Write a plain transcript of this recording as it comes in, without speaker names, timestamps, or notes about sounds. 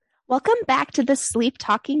Welcome back to the Sleep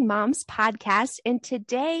Talking Moms podcast. And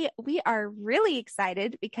today we are really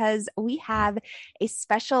excited because we have a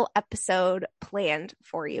special episode planned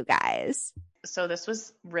for you guys. So this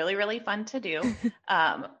was really, really fun to do.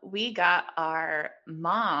 We got our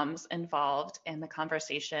moms involved in the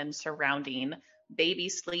conversation surrounding baby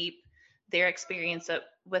sleep, their experience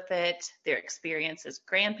with it, their experience as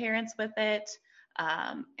grandparents with it,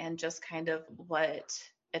 and just kind of what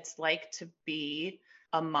it's like to be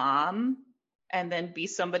a mom and then be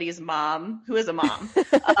somebody's mom who is a mom.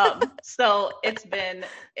 So it's been,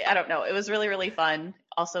 I don't know, it was really, really fun.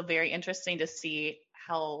 Also very interesting to see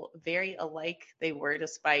how very alike they were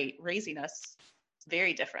despite raising us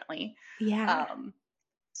very differently. Yeah.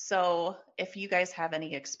 So if you guys have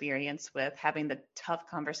any experience with having the tough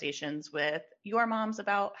conversations with your moms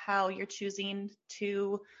about how you're choosing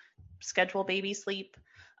to schedule baby sleep,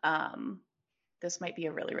 this might be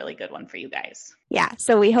a really, really good one for you guys. Yeah.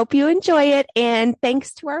 So we hope you enjoy it. And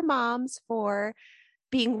thanks to our moms for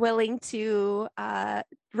being willing to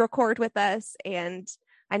record with us. And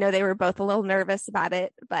I know they were both a little nervous about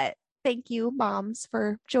it, but thank you, moms,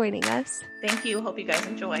 for joining us. Thank you. Hope you guys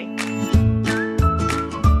enjoy.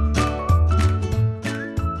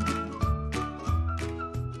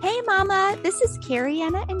 Hey, Mama, this is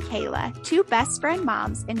Carrie-Anna and Kayla, two best friend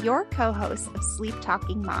moms and your co-hosts of Sleep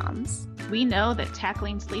Talking Moms. We know that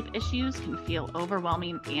tackling sleep issues can feel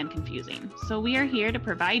overwhelming and confusing, so we are here to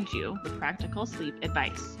provide you with practical sleep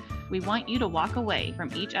advice. We want you to walk away from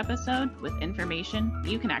each episode with information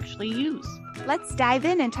you can actually use. Let's dive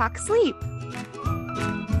in and talk sleep.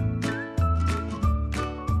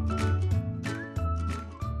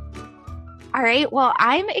 All right, well,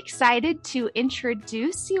 I'm excited to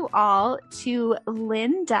introduce you all to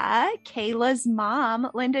Linda, Kayla's mom.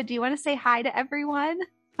 Linda, do you want to say hi to everyone?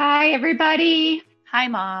 Hi, everybody. Hi,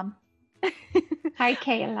 Mom. Hi,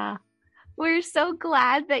 Kayla. We're so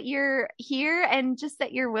glad that you're here and just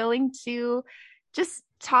that you're willing to just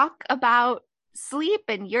talk about sleep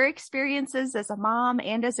and your experiences as a mom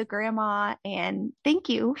and as a grandma. And thank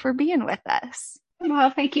you for being with us. Well,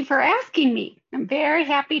 thank you for asking me. I'm very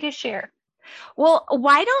happy to share. Well,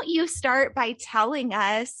 why don't you start by telling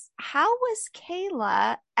us, how was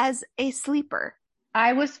Kayla as a sleeper?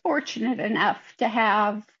 I was fortunate enough to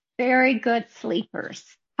have very good sleepers.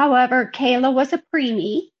 However, Kayla was a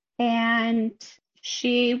preemie and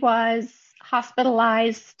she was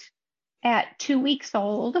hospitalized at 2 weeks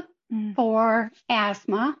old for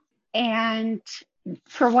asthma. And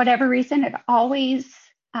for whatever reason, it always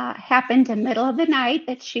happened in the middle of the night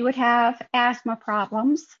that she would have asthma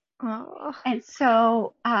problems. Oh. And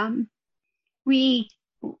so we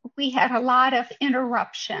had a lot of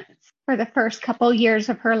interruptions for the first couple years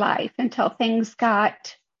of her life until things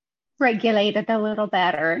got regulated a little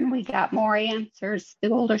better and we got more answers the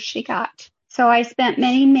older she got. So I spent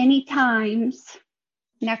many, many times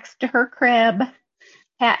next to her crib,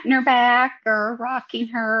 patting her back or rocking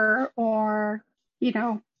her or,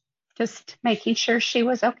 just making sure she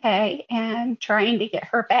was okay and trying to get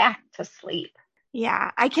her back to sleep.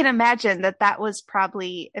 Yeah, I can imagine that was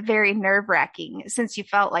probably very nerve-wracking since you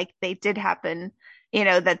felt like they did happen,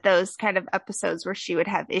 that those kind of episodes where she would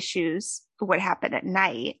have issues would happen at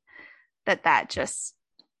night, that just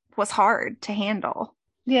was hard to handle.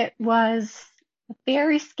 It was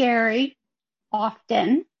very scary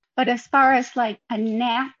often, but as far as like a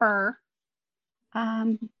napper,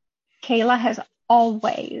 Kayla has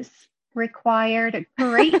always required a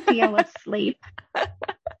great deal of sleep.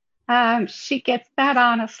 She gets that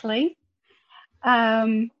honestly.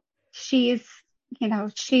 She's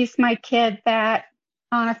my kid that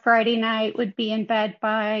on a Friday night would be in bed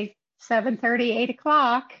by 7:30, 8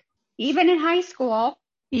 o'clock, even in high school.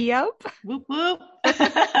 Yep. Whoop, whoop.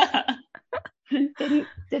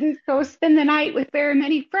 Didn't go spend the night with very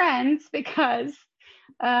many friends because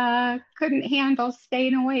couldn't handle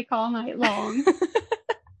staying awake all night long.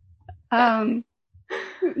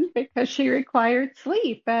 Because she required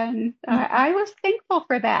sleep. And I was thankful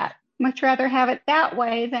for that. Much rather have it that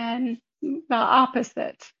way than the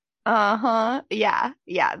opposite. Uh-huh. Yeah,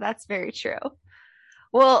 that's very true.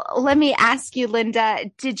 Well, let me ask you,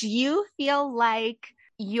 Linda, did you feel like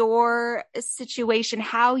your situation,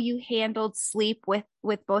 how you handled sleep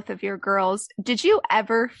with both of your girls, did you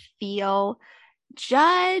ever feel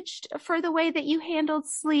judged for the way that you handled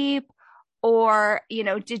sleep? Or,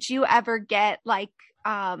 did you ever get like,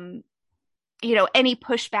 any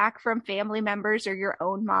pushback from family members or your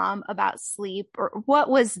own mom about sleep? Or what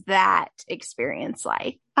was that experience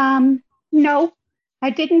like? No, I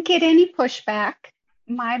didn't get any pushback.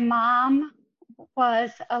 My mom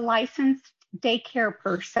was a licensed daycare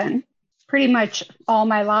person pretty much all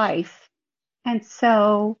my life. And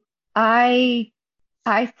so I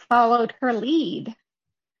followed her lead.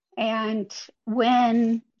 And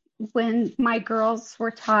when my girls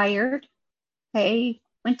were tired, they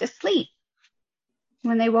went to sleep.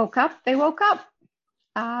 When they woke up, they woke up.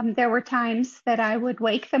 There were times that I would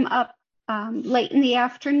wake them up late in the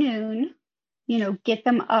afternoon, get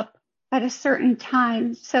them up at a certain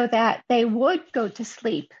time so that they would go to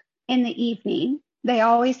sleep in the evening. They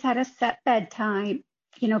always had a set bedtime,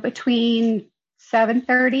 between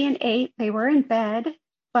 7:30 and 8, they were in bed.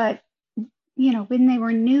 But, when they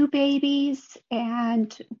were new babies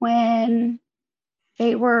and when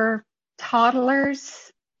they were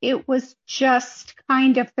toddlers, it was just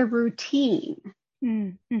kind of the routine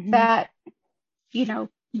that,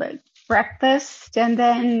 but breakfast and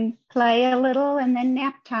then play a little and then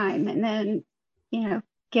nap time and then,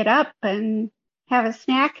 get up and have a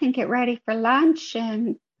snack and get ready for lunch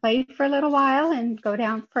and play for a little while and go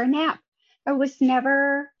down for a nap. I was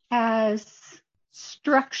never as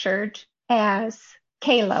structured as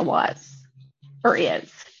Kayla was or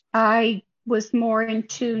is. I was more in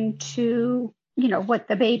tune to, what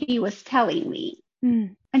the baby was telling me.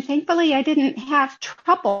 And thankfully, I didn't have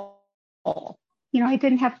trouble. I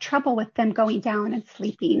didn't have trouble with them going down and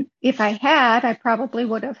sleeping. If I had, I probably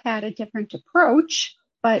would have had a different approach,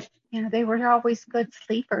 but, they were always good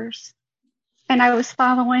sleepers. And I was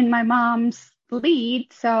following my mom's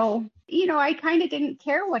lead. So, I kind of didn't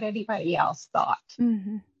care what anybody else thought.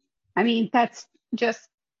 Mm-hmm. I mean, that's just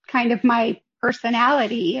kind of my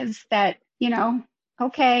personality is that,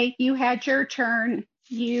 okay, you had your turn.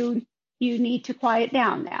 You need to quiet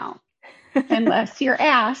down now. Unless you're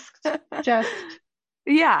asked, just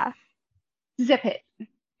zip it.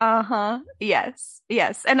 Yes.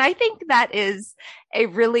 And I think that is a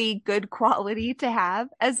really good quality to have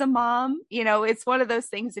as a mom. It's one of those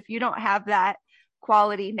things, if you don't have that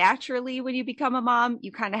quality naturally when you become a mom,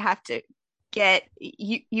 you kind of have to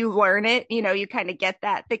you learn it, you kind of get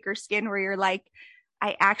that thicker skin where you're like,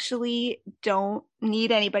 I actually don't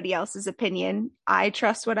need anybody else's opinion. I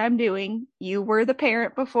trust what I'm doing. You were the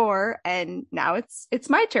parent before and now it's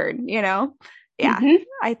my turn, Yeah. Mm-hmm.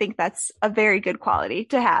 I think that's a very good quality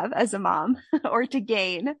to have as a mom or to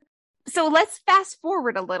gain. So let's fast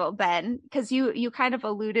forward a little then, because you kind of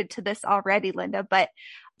alluded to this already, Linda, but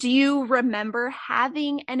do you remember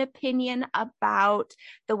having an opinion about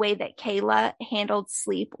the way that Kayla handled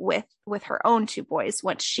sleep with her own two boys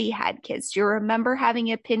once she had kids? Do you remember having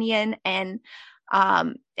an opinion, and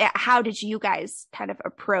how did you guys kind of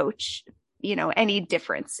approach, any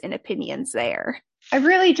difference in opinions there? I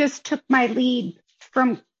really just took my lead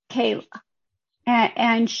from Kayla,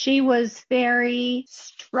 and she was very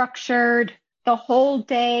structured. The whole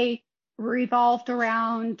day revolved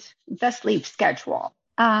around the sleep schedule.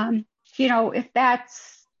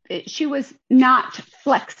 She was not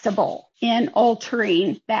flexible in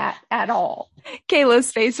altering that at all.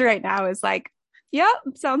 Kayla's face right now is like, yep,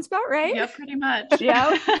 sounds about right. Yeah, pretty much.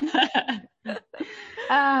 Yeah.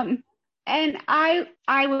 And I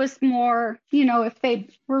was more, if they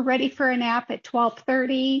were ready for a nap at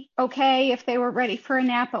 12:30, okay. If they were ready for a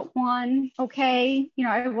nap at 1, okay.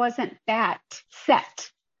 I wasn't that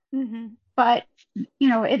set. Mm-hmm. But,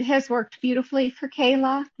 it has worked beautifully for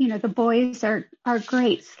Kayla. The boys are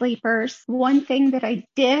great sleepers. One thing that I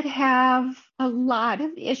did have a lot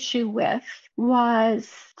of issue with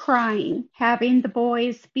was crying, having the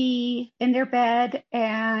boys be in their bed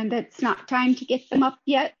and it's not time to get them up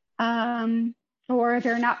yet. Or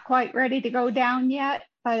they're not quite ready to go down yet,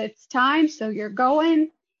 but it's time. So you're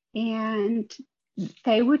going, and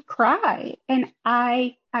they would cry. And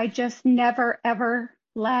I just never, ever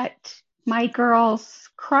let my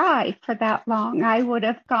girls cry for that long. I would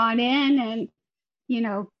have gone in and,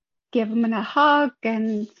 give them a hug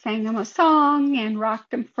and sang them a song and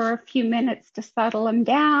rocked them for a few minutes to settle them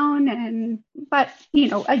down. But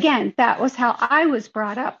again, that was how I was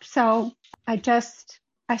brought up. So I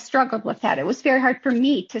struggled with that. It was very hard for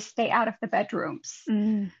me to stay out of the bedrooms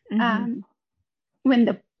when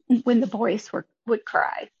the boys would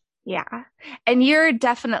cry. Yeah. And you're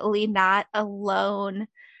definitely not alone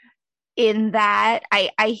in that.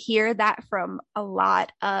 I hear that from a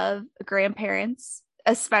lot of grandparents,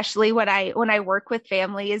 especially when I work with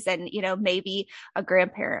families and, maybe a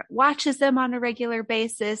grandparent watches them on a regular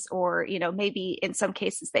basis, or, maybe in some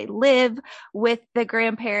cases they live with the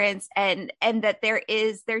grandparents, and that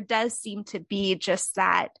there does seem to be just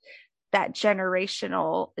that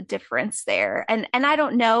generational difference there. And I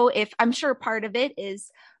don't know if, I'm sure part of it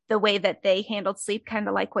is the way that they handled sleep, kind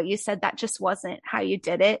of like what you said, that just wasn't how you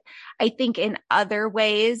did it. I think in other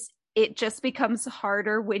ways, it just becomes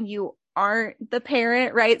harder when you aren't the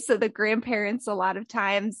parent, right? So the grandparents a lot of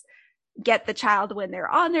times get the child when they're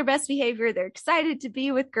on their best behavior. They're excited to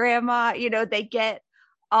be with grandma. They get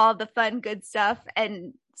all the fun, good stuff.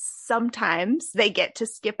 And sometimes they get to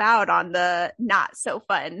skip out on the not so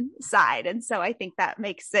fun side. And so I think that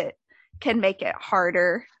can make it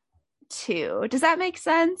harder too. Does that make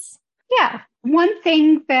sense? Yeah. One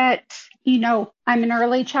thing that, I'm an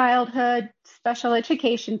early childhood special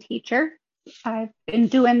education teacher. I've been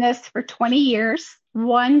doing this for 20 years.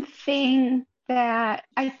 One thing that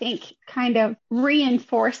I think kind of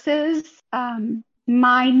reinforces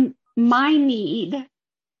my need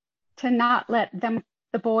to not let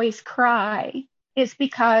the boys cry is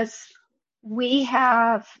because we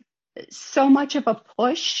have so much of a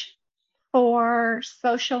push for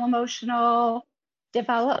social emotional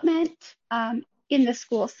development in the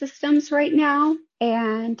school systems right now.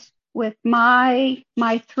 And with my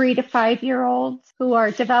 3 to 5 year olds who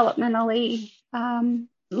are developmentally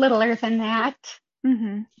littler than that,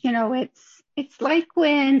 it's like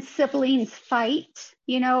when siblings fight,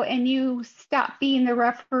 and you stop being the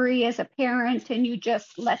referee as a parent and you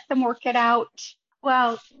just let them work it out.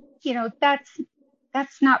 Well,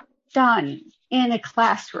 that's not done in a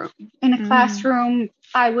classroom. In a classroom,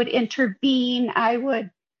 I would intervene. I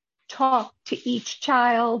would talk to each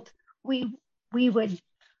child. We would,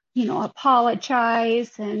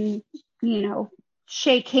 apologize and,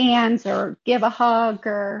 shake hands or give a hug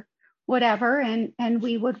or whatever, and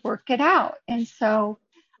we would work it out. And so,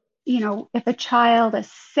 if a child is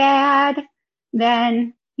sad,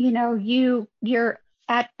 then, you're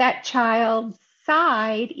at that child's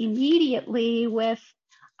side immediately with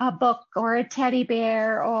a book or a teddy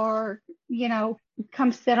bear or,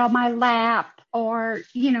 come sit on my lap or,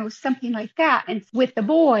 something like that. And with the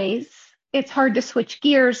boys, it's hard to switch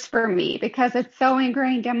gears for me because it's so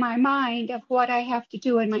ingrained in my mind of what I have to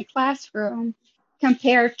do in my classroom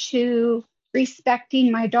compared to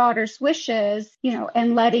respecting my daughter's wishes,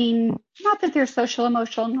 and letting, not that their social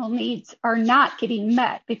emotional needs are not getting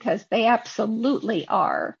met because they absolutely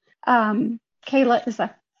are. Kayla is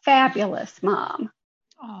a fabulous mom.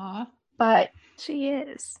 Aw. But she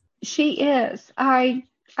is.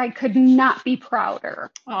 I could not be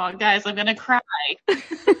prouder. Oh, guys, I'm going to cry.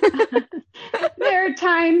 There are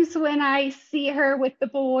times when I see her with the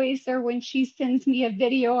boys or when she sends me a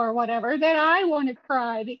video or whatever that I want to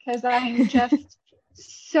cry because I'm just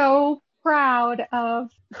so proud of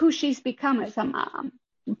who she's become as a mom.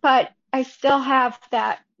 But I still have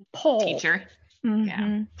that pull. Teacher. Mm-hmm.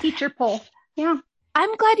 Yeah. Teacher pull. Yeah.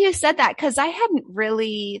 I'm glad you said that because I hadn't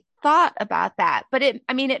really thought about that, but it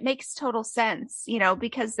makes total sense,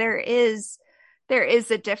 because there is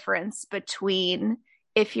a difference between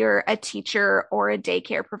if you're a teacher or a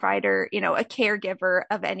daycare provider, a caregiver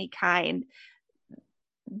of any kind,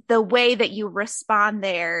 the way that you respond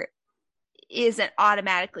there isn't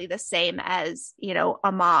automatically the same as,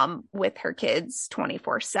 a mom with her kids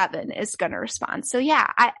 24/7 is going to respond. So yeah,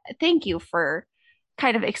 I thank you for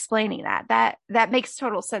kind of explaining that makes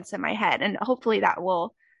total sense in my head. And hopefully that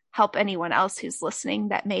will help anyone else who's listening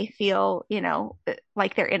that may feel,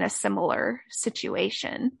 like they're in a similar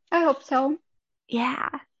situation. I hope so. Yeah.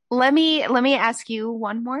 Let me ask you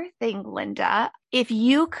one more thing, Linda. If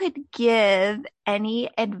you could give any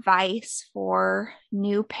advice for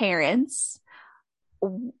new parents,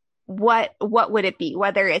 what would it be?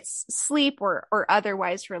 Whether it's sleep or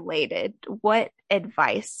otherwise related, what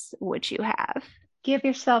advice would you have? Give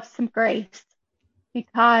yourself some grace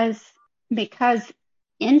because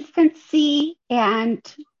infancy and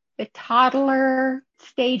the toddler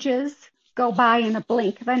stages go by in a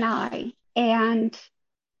blink of an eye. And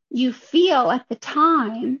you feel at the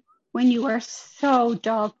time when you are so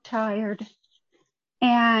dog tired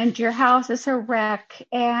and your house is a wreck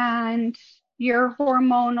and you're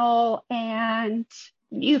hormonal and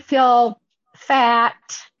you feel fat,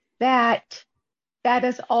 that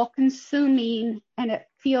is all consuming and it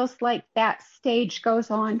feels like that stage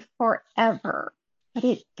goes on forever, but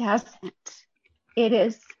it doesn't. It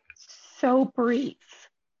is so brief.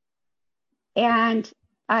 And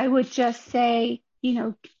I would just say,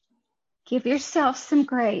 give yourself some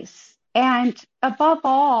grace and above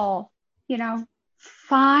all,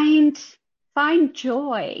 find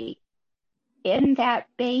joy in that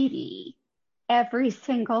baby every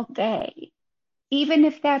single day. Even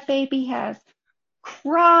if that baby has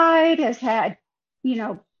cried, has had,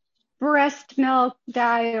 breast milk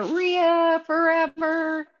diarrhea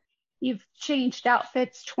forever, you've changed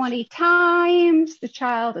outfits 20 times, the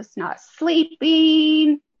child is not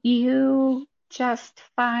sleeping, you just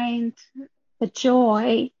find the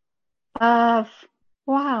joy of,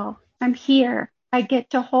 wow, I'm here. I get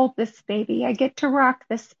to hold this baby. I get to rock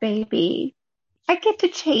this baby. I get to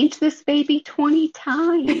change this baby 20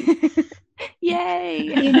 times. Yay.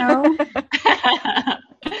 You know,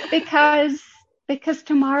 because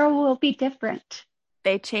tomorrow will be different.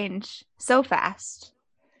 They change so fast.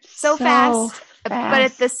 So fast. But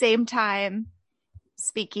at the same time,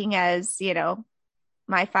 speaking as,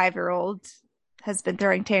 my 5-year-old has been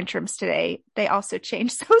throwing tantrums today, they also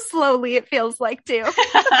change so slowly, it feels like, too.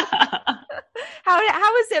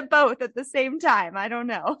 How is it both at the same time? I don't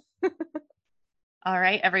know. All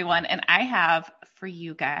right, everyone. And I have for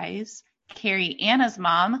you guys, Carrie Anna's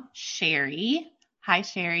mom, Sherry. Hi,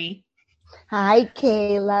 Sherry. Hi,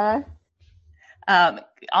 Kayla.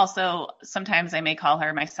 Also, sometimes I may call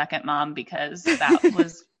her my second mom because that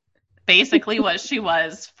was basically what she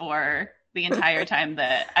was for the entire time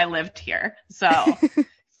that I lived here. So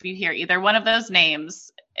if you hear either one of those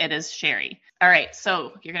names, it is Sherry. All right.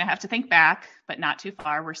 So you're going to have to think back, but not too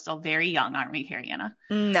far. We're still very young, aren't we, Carrie Anna?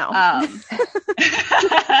 No.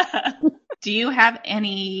 Do you have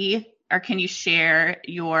any, or can you share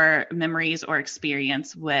your memories or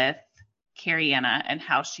experience with Carrie Anna and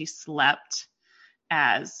how she slept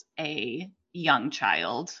as a young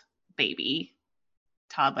child, baby,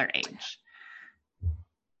 toddler age?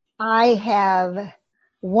 I have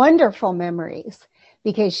wonderful memories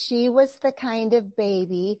because she was the kind of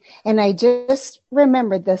baby, and I just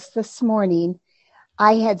remembered this morning.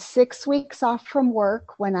 I had 6 weeks off from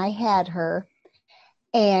work when I had her,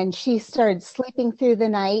 and she started sleeping through the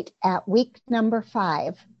night at week number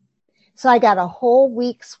 5. So I got a whole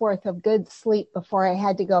week's worth of good sleep before I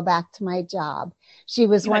had to go back to my job. She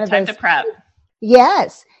was one of those. Time to prep.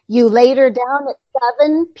 Yes. You laid her down at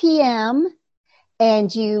 7 p.m.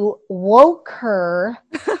 and you woke her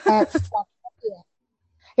at 7 p.m.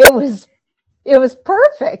 It was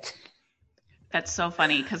perfect. That's so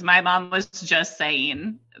funny because my mom was just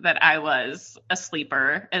saying that I was a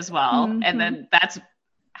sleeper as well. Mm-hmm. And then that's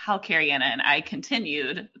how Carrie Anna and I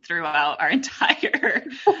continued throughout our entire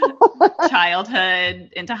childhood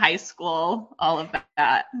into high school, all of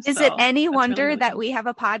that. Is it any wonder really that we have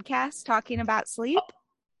a podcast talking about sleep?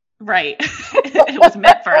 Right. It was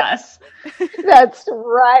meant for us. That's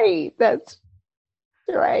right. That's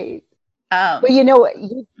right. Well,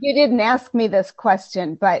 you didn't ask me this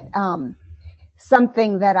question, but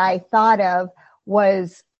something that I thought of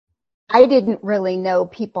was I didn't really know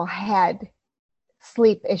people had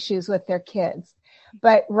sleep issues with their kids.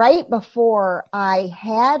 But right before I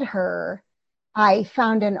had her, I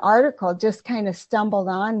found an article, just kind of stumbled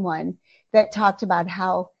on one that talked about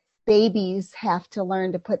how babies have to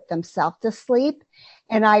learn to put themselves to sleep.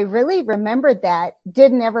 And I really remembered that,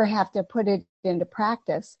 didn't ever have to put it into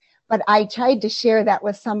practice. But I tried to share that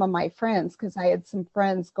with some of my friends because I had some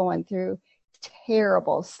friends going through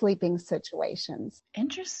terrible sleeping situations.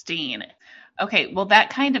 Interesting. Okay, well,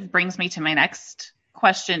 that kind of brings me to my next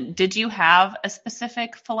question. Did you have a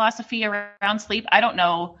specific philosophy around sleep? I don't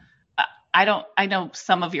know. I know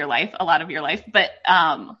some of your life, a lot of your life, but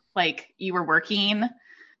like you were working.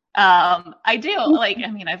 I do.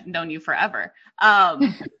 I've known you forever. I've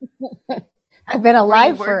been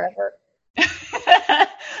alive forever.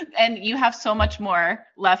 And you have so much more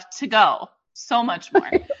left to go. So much more.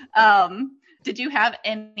 Did you have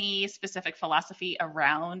any specific philosophy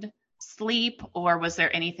around sleep, or was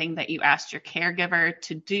there anything that you asked your caregiver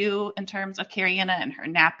to do in terms of Carrie Anna and her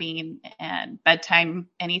napping and bedtime,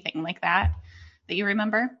 anything like that you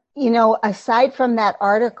remember? Aside from that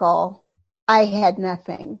article, I had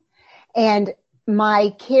nothing. And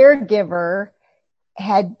my caregiver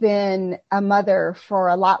had been a mother for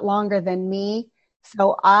a lot longer than me.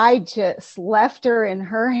 So I just left her in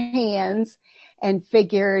her hands and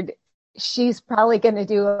figured she's probably going to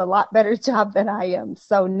do a lot better job than I am.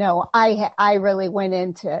 So no, I really went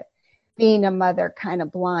into being a mother kind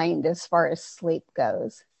of blind as far as sleep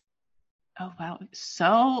goes. Oh, wow.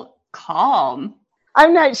 So calm.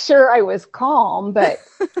 I'm not sure I was calm, but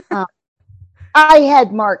I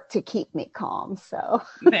had Mark to keep me calm. So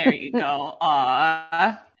there you go.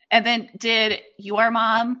 Aww. And then did your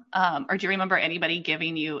mom, or do you remember anybody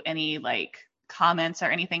giving you any comments or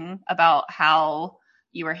anything about how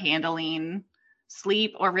you were handling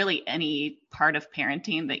sleep, or really any part of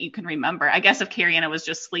parenting that you can remember? I guess if Carrie Anna was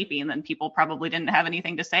just sleeping, then people probably didn't have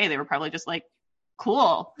anything to say. They were probably just like,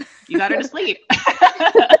 cool, you got her to sleep.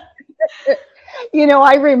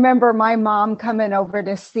 I remember my mom coming over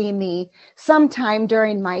to see me sometime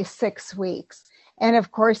during my 6 weeks. And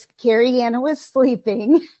of course, Carrie Anna was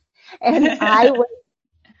sleeping and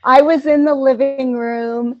I was in the living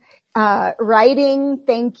room writing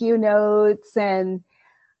thank you notes. And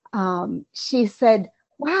she said,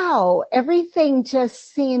 wow, everything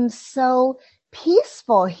just seems so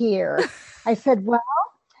peaceful here. I said, well,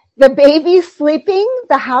 the baby's sleeping,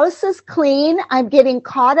 the house is clean, I'm getting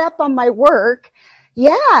caught up on my work.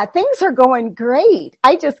 Yeah, things are going great.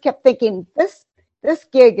 I just kept thinking, this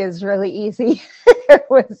gig is really easy. It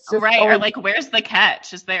was just right. Or like, where's the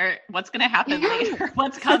catch? Is there, what's going to happen later?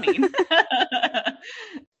 What's coming?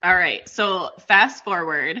 All right. So fast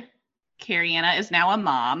forward, Carrie-Anna is now a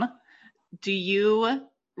mom. Do you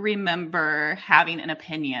remember having an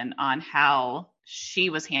opinion on how she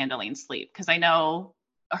was handling sleep? Because I know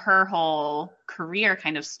her whole career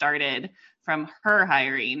kind of started from her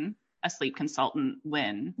hiring a sleep consultant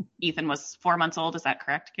when Ethan was 4 months old. Is that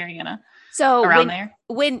correct, Carrie-Anna? So there?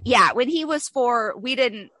 When he was 4, we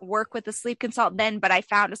didn't work with a sleep consultant then, but I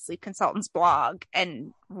found a sleep consultant's blog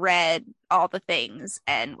and read all the things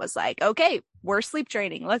and was like, okay, we're sleep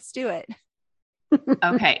training. Let's do it.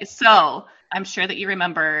 Okay. So I'm sure that you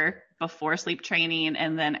remember before sleep training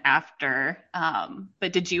and then after,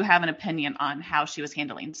 but did you have an opinion on how she was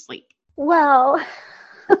handling sleep? Well,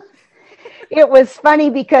 it was funny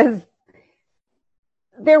because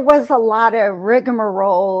there was a lot of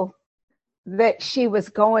rigmarole that she was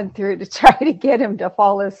going through to try to get him to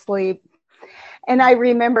fall asleep. And I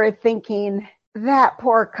remember thinking, that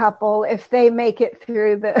poor couple, if they make it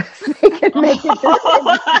through this, they can make it through.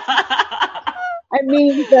 I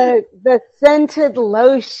mean, the scented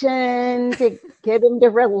lotion to get him to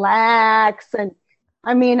relax. And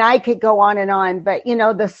I mean, I could go on, but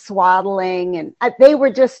the swaddling, and they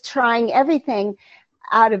were just trying everything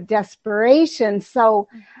out of desperation. So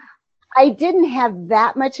I didn't have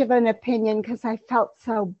that much of an opinion because I felt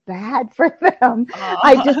so bad for them.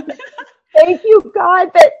 I just, thank you,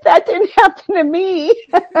 God, that didn't happen to me.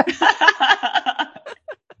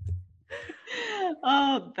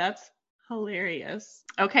 Oh, that's hilarious.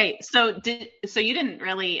 Okay, so you didn't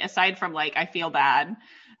really, aside from like, I feel bad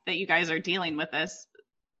that you guys are dealing with this,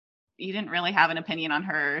 you didn't really have an opinion on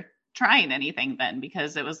her trying anything then,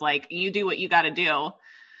 because it was like, you do what you got to do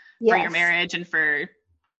for your marriage and for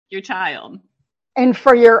your child. And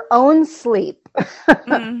for your own sleep.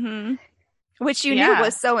 Mm-hmm. Which you knew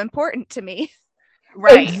was so important to me.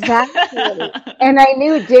 Right. Exactly. And I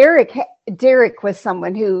knew Derek was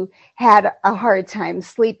someone who had a hard time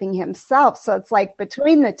sleeping himself. So it's like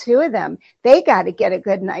between the two of them, they got to get a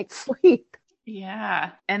good night's sleep.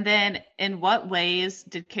 Yeah. And then in what ways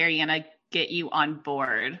did Carrie-Anna get you on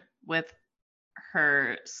board with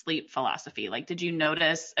her sleep philosophy? Like, did you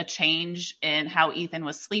notice a change in how Ethan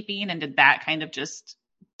was sleeping? And did that kind of just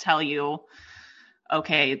tell you,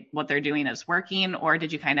 okay, what they're doing is working? Or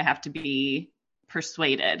did you kind of have to be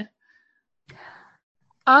persuaded?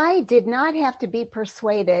 I did not have to be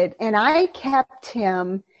persuaded. And I kept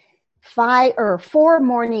him 5 or 4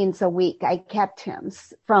 mornings a week. I kept him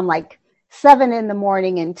from like 7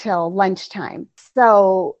 a.m. until lunchtime.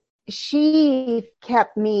 So she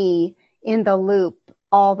kept me in the loop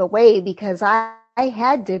all the way because I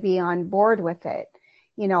had to be on board with it.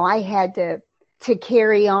 I had to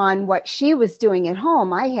carry on what she was doing at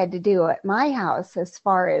home. I had to do at my house as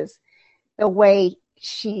far as the way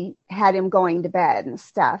she had him going to bed and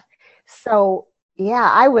stuff. So yeah,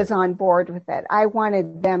 I was on board with it. I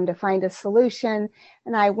wanted them to find a solution,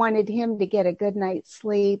 and I wanted him to get a good night's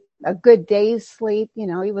sleep, a good day's sleep. He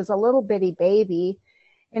was a little bitty baby,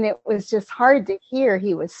 and it was just hard to hear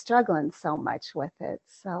he was struggling so much with it.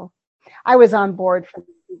 So I was on board from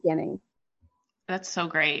the beginning. That's so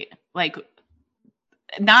great. Like,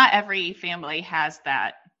 not every family has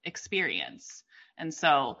that experience. And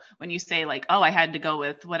so when you say like, oh, I had to go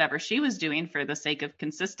with whatever she was doing for the sake of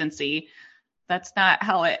consistency, that's not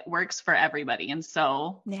how it works for everybody. And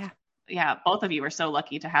so, yeah, both of you were so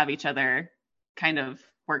lucky to have each other kind of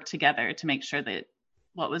work together to make sure that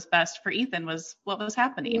what was best for Ethan was what was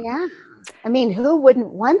happening. Yeah. I mean, who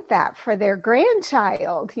wouldn't want that for their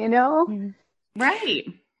grandchild, Right.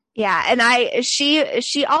 Yeah. And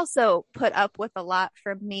she also put up with a lot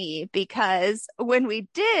from me, because when we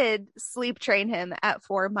did sleep train him at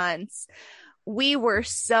 4 months, we were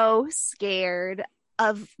so scared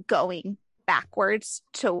of going backwards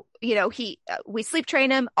to, we sleep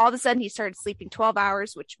train him. All of a sudden he started sleeping 12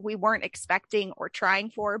 hours, which we weren't expecting or trying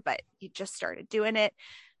for, but he just started doing it.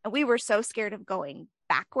 And we were so scared of going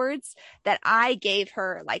backwards that I gave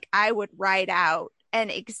her, like, I would write out an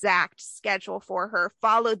exact schedule for her,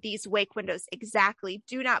 followed these wake windows exactly.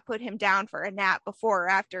 Do not put him down for a nap before or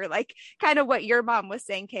after, like kind of what your mom was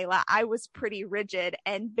saying, Kayla. I was pretty rigid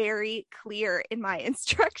and very clear in my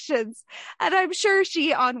instructions. And I'm sure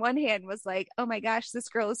she, on one hand, was like, oh my gosh, this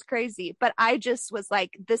girl is crazy. But I just was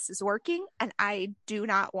like, this is working and I do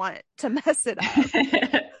not want to mess it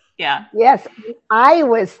up. Yeah. Yes. I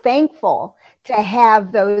was thankful to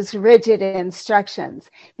have those rigid instructions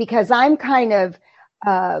because I'm kind of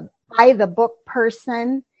by the book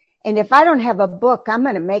person. And if I don't have a book, I'm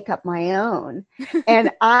going to make up my own.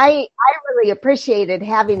 And I really appreciated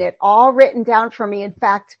having it all written down for me. In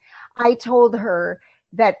fact, I told her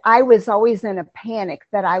that I was always in a panic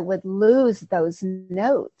that I would lose those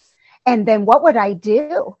notes. And then what would I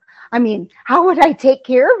do? I mean, how would I take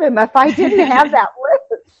care of him if I didn't have that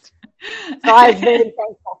list? So I was very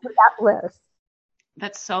thankful for that list.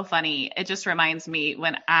 That's so funny. It just reminds me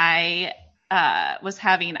when I was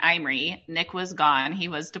having Imrie, Nick was gone. He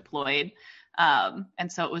was deployed.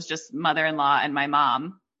 And so it was just mother-in-law and my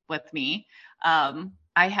mom with me. I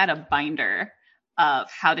had a binder of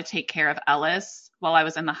how to take care of Ellis while I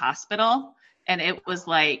was in the hospital. And it was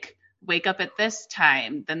like, wake up at this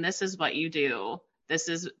time, then this is what you do. This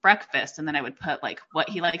is breakfast. And then I would put like what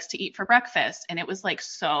he likes to eat for breakfast. And it was like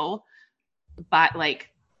so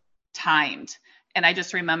timed. And I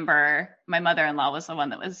just remember my mother-in-law was the one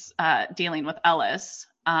that was dealing with Ellis.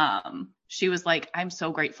 She was like, I'm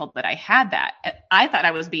so grateful that I had that. And I thought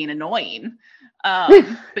I was being annoying.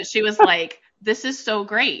 But she was like, this is so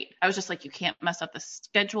great. I was just like, you can't mess up the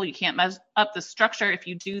schedule. You can't mess up the structure. If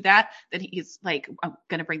you do that, then he's like, I'm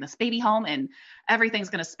going to bring this baby home and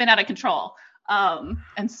everything's going to spin out of control.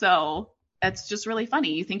 And so it's just really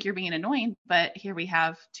funny. You think you're being annoying, but here we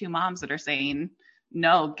have two moms that are saying,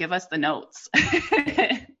 no, give us the notes.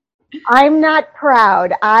 I'm not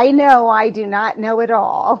proud. I know I do not know it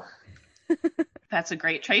all. That's a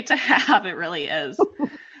great trait to have. It really is.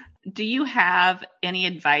 Do you have any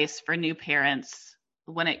advice for new parents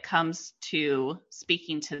when it comes to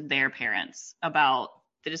speaking to their parents about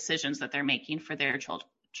the decisions that they're making for their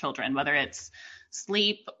children, whether it's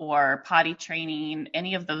sleep or potty training,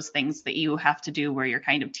 any of those things that you have to do where you're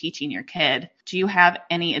kind of teaching your kid? Do you have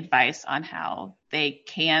any advice on how they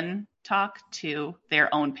can talk to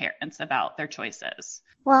their own parents about their choices?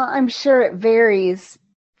 Well, I'm sure it varies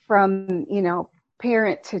from,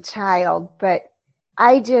 parent to child, but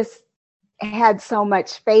I just had so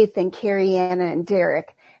much faith in Carrie Anna and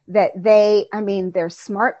Derek that they're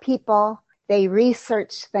smart people. They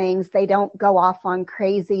research things. They don't go off on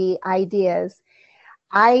crazy ideas.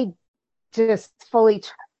 I just fully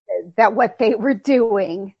trusted that what they were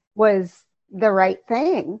doing was the right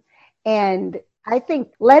thing. And I think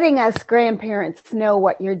letting us grandparents know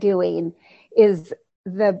what you're doing is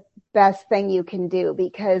the best thing you can do,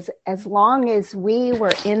 because as long as we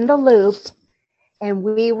were in the loop and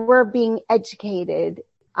we were being educated,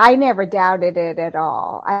 I never doubted it at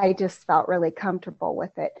all. I just felt really comfortable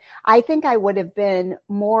with it. I think I would have been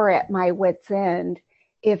more at my wit's end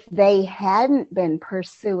if they hadn't been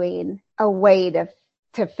pursuing a way to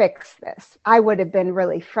fix this. I would have been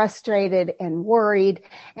really frustrated and worried.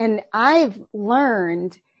 And I've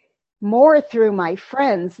learned more through my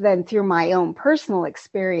friends than through my own personal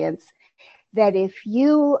experience that if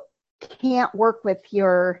you can't work with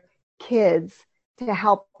your kids to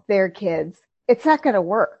help their kids, it's not going to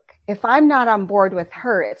work. If I'm not on board with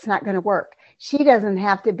her, it's not going to work. She doesn't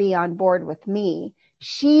have to be on board with me.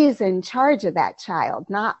 She's in charge of that child,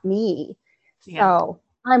 not me. Yeah. So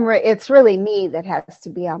it's really me that has to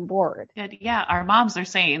be on board. Yeah, our moms are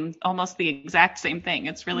saying almost the exact same thing.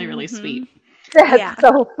 It's really, really sweet. That's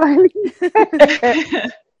so funny.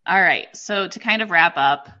 All right. So to kind of wrap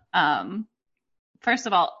up, first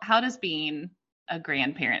of all, how does being a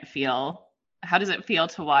grandparent feel? How does it feel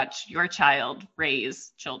to watch your child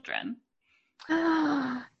raise children?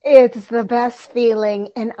 It's the best feeling.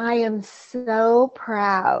 And I am so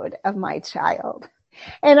proud of my child.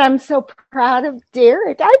 And I'm so proud of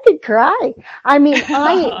Derek. I could cry. I mean,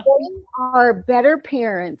 they are better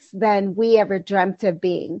parents than we ever dreamt of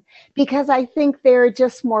being, because I think they're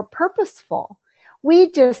just more purposeful.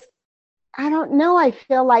 I don't know. I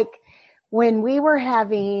feel like when we were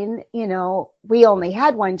having, we only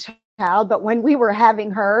had one child, but when we were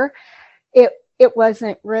having her, it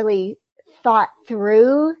wasn't really thought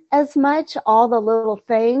through as much, all the little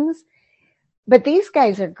things. But these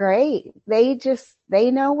guys are great. They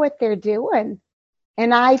know what they're doing.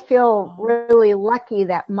 And I feel really lucky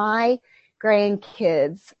that my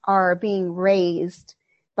grandkids are being raised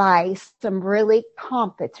by some really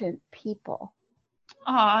competent people.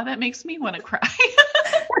 Aw, that makes me want to cry.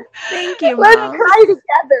 Thank you, Mom. Let's cry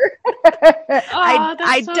together.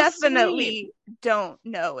 I so definitely don't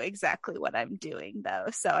know exactly what I'm doing, though.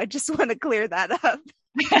 So I just want to clear that up.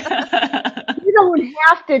 You don't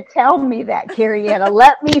have to tell me that, Carrietta.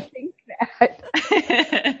 Let me think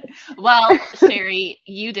that. Well, Sherry,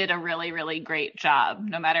 you did a really, really great job,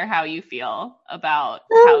 no matter how you feel about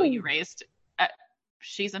how you raised.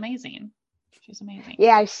 She's amazing. She's amazing.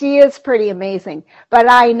 Yeah, she is pretty amazing. But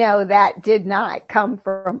I know that did not come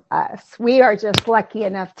from us. We are just lucky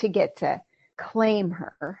enough to get to claim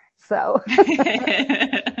her. So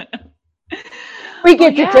we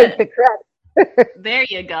get to take the credit. There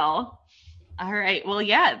you go. All right. Well,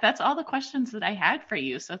 yeah, that's all the questions that I had for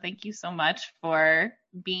you. So thank you so much for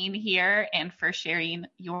being here and for sharing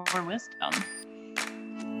your wisdom.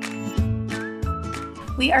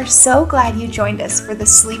 We are so glad you joined us for the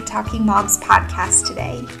Sleep Talking Moms podcast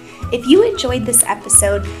today. If you enjoyed this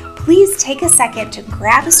episode, please take a second to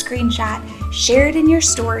grab a screenshot, share it in your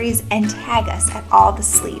stories, and tag us at All the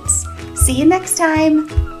Sleeps. See you next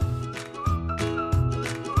time.